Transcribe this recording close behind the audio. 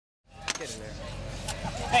kid in there.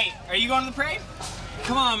 Hey, are you going to the parade?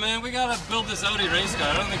 Come on, man. We gotta build this Audi race car.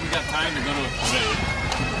 I don't think we got time to go to a parade.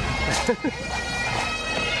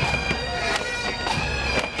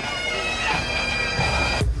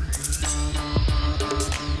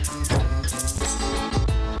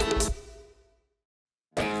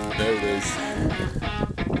 There it is.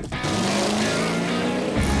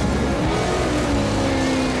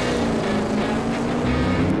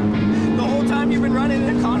 The whole time you've been running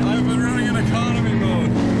in economy? I've been running in economy mode.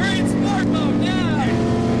 We're in sport mode now!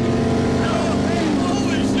 Oh,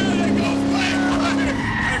 holy shit, it goes way higher!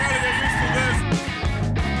 I gotta get used to this.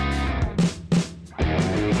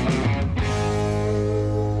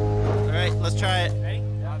 Alright, let's try it. Ready?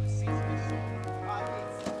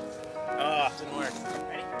 Oh, didn't work.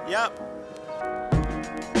 Ready? Yep.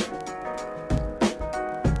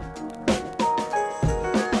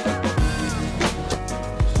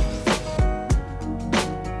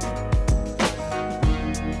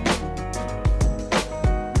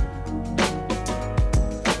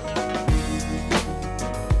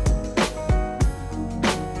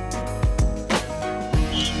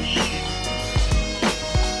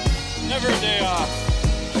 Never a day off.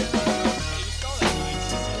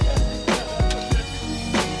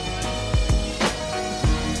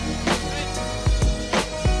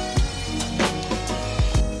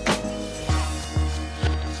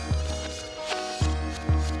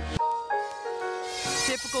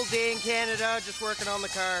 Typical day in Canada, just working on the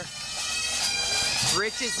car.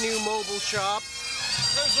 Rich's new mobile shop.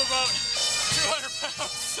 There's about 200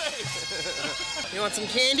 pounds safe. You want some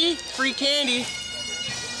candy? Free candy.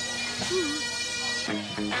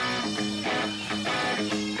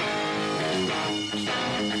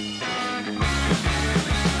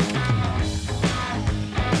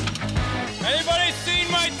 Anybody seen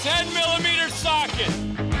my 10mm socket?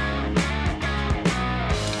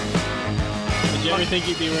 Did you ever think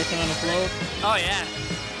you'd be working on a float? Oh yeah.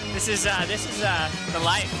 This is the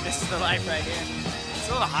life. This is the life right here. It's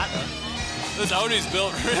a little hot though. This Audi's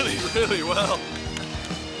built really, really well.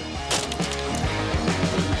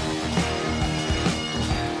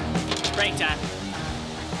 Break time.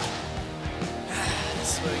 This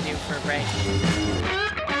is what we do for a break.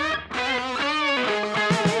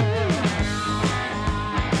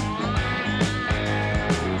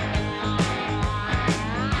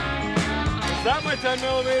 Is that my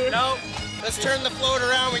 10mm? Nope. Let's turn the float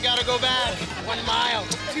around. We gotta go back 1 mile.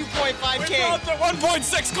 2.5K. We brought the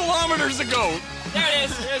 1.6 kilometers ago. There it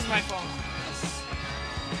is. There's my phone.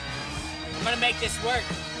 I'm gonna make this work.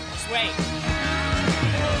 Just wait.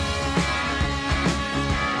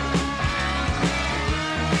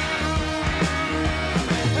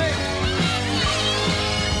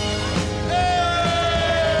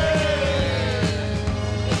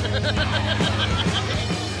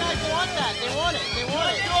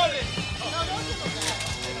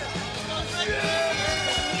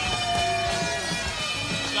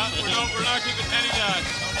 We're not keeping any dust.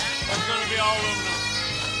 It's going to be all aluminum.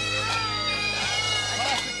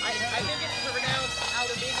 I think it's pronounced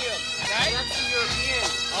aluminium. Right? That's the European.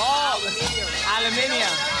 Oh, Aluminium.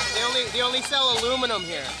 aluminium. They only sell aluminum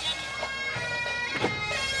here.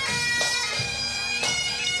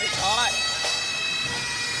 It's hot.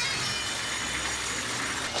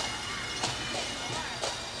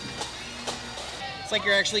 It's like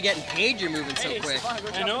you're actually getting paid. You're moving so quick.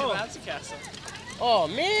 I know. That's a castle. Oh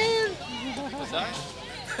man. What's that?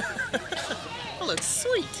 That looks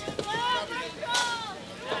sweet.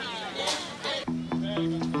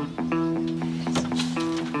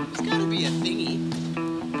 There's gotta be a thingy.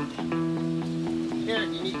 Here,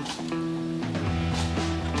 you need.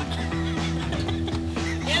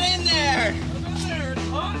 Get in there! It's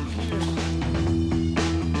hot in here.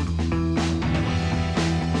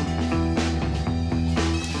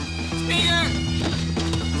 Speaker!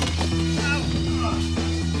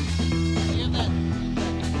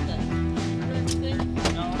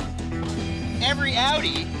 Every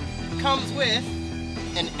Audi comes with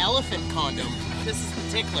an elephant condom. This is the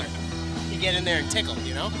tickler. You get in there and tickle,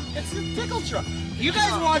 you know? It's the tickle trunk. You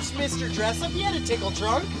guys watched Mr. Dress Up? He had a tickle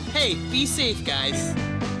trunk. Hey, be safe, guys.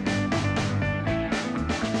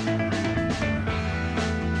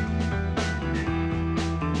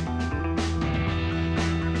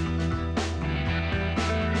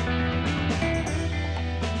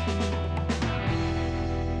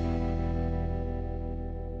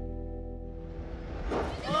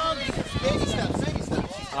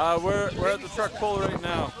 We're at the truck pull right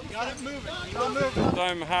now. Got it moving. Keep on moving.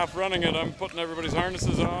 I'm half running it. I'm putting everybody's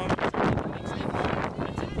harnesses on.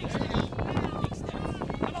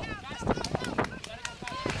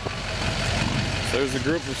 there's a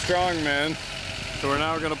group of strong men. So we're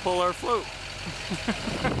now gonna pull our float.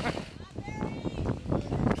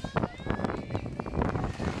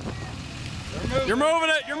 You're moving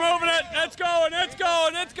it, you're moving it! It's going, it's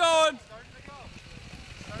going, it's going!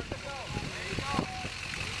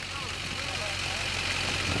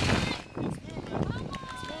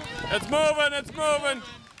 It's moving, it's moving!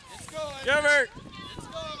 It's going. Give her! It's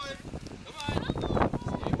going. Come on.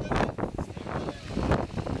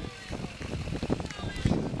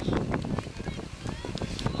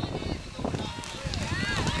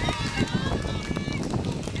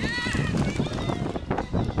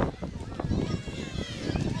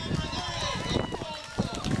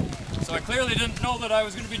 So I clearly didn't know that I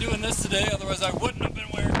was going to be doing this today, otherwise I wouldn't have been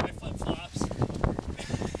wearing my flip-flops.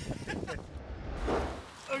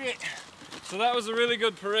 Okay, so that was a really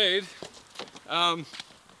good parade.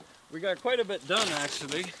 We got quite a bit done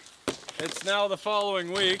actually. It's now the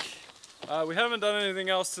following week. We haven't done anything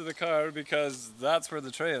else to the car because that's where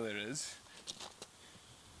the trailer is.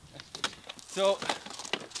 So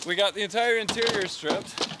we got the entire interior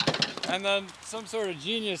stripped, and then some sort of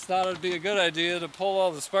genius thought it'd be a good idea to pull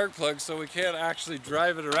all the spark plugs so we can't actually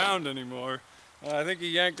drive it around anymore. I think he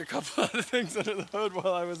yanked a couple other things under the hood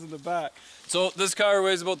while I was in the back. So this car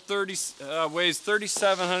weighs about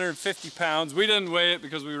 3,750 pounds. We didn't weigh it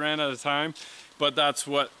because we ran out of time, but that's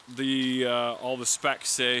what the all the specs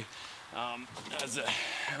say. How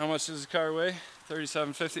much does the car weigh?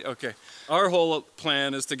 3,750? Okay. Our whole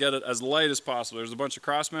plan is to get it as light as possible. There's a bunch of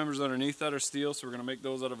cross members underneath that are steel, so we're gonna make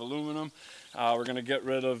those out of aluminum. We're gonna get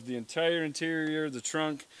rid of the entire interior, the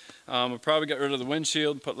trunk. We'll probably get rid of the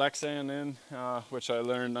windshield, put Lexan in, which I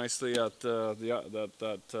learned nicely at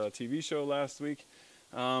that TV show last week.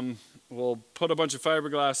 We'll put a bunch of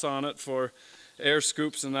fiberglass on it for air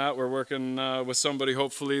scoops and that. We're working with somebody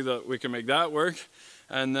hopefully that we can make that work.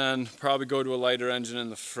 And then probably go to a lighter engine in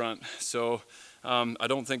the front. So I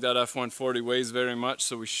don't think that F-140 weighs very much,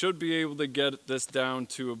 so we should be able to get this down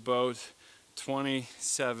to about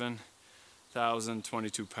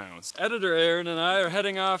 27,022 pounds. Editor Aaron and I are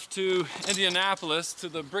heading off to Indianapolis to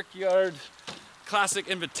the Brickyard Classic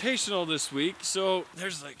Invitational this week. So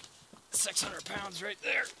there's like 600 pounds right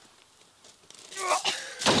there.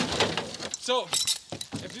 So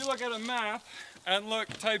if you look at a map and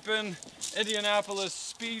type in Indianapolis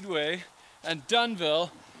Speedway and Dunville,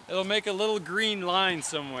 it'll make a little green line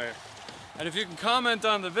somewhere. And if you can comment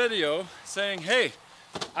on the video saying, hey,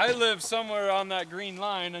 I live somewhere on that green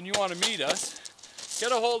line and you want to meet us,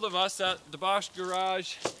 get a hold of us at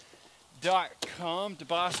deboshgarage.com,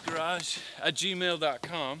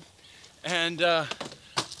 deboshgarage@gmail.com, and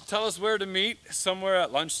tell us where to meet, somewhere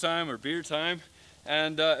at lunchtime or beer time.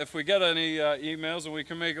 And if we get any emails and we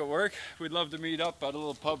can make it work, we'd love to meet up at a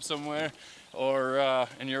little pub somewhere or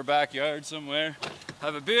in your backyard somewhere,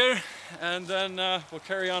 have a beer, and then we'll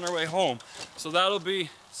carry on our way home. So that'll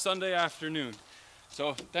be Sunday afternoon.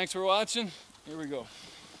 So thanks for watching. Here we go.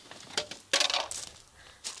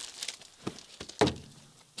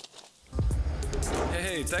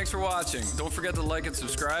 Hey, thanks for watching. Don't forget to like and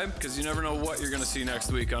subscribe, because you never know what you're going to see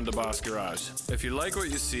next week on DeBoss Garage. If you like what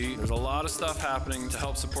you see, there's a lot of stuff happening to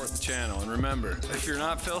help support the channel. And remember, if you're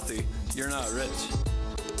not filthy, you're not rich.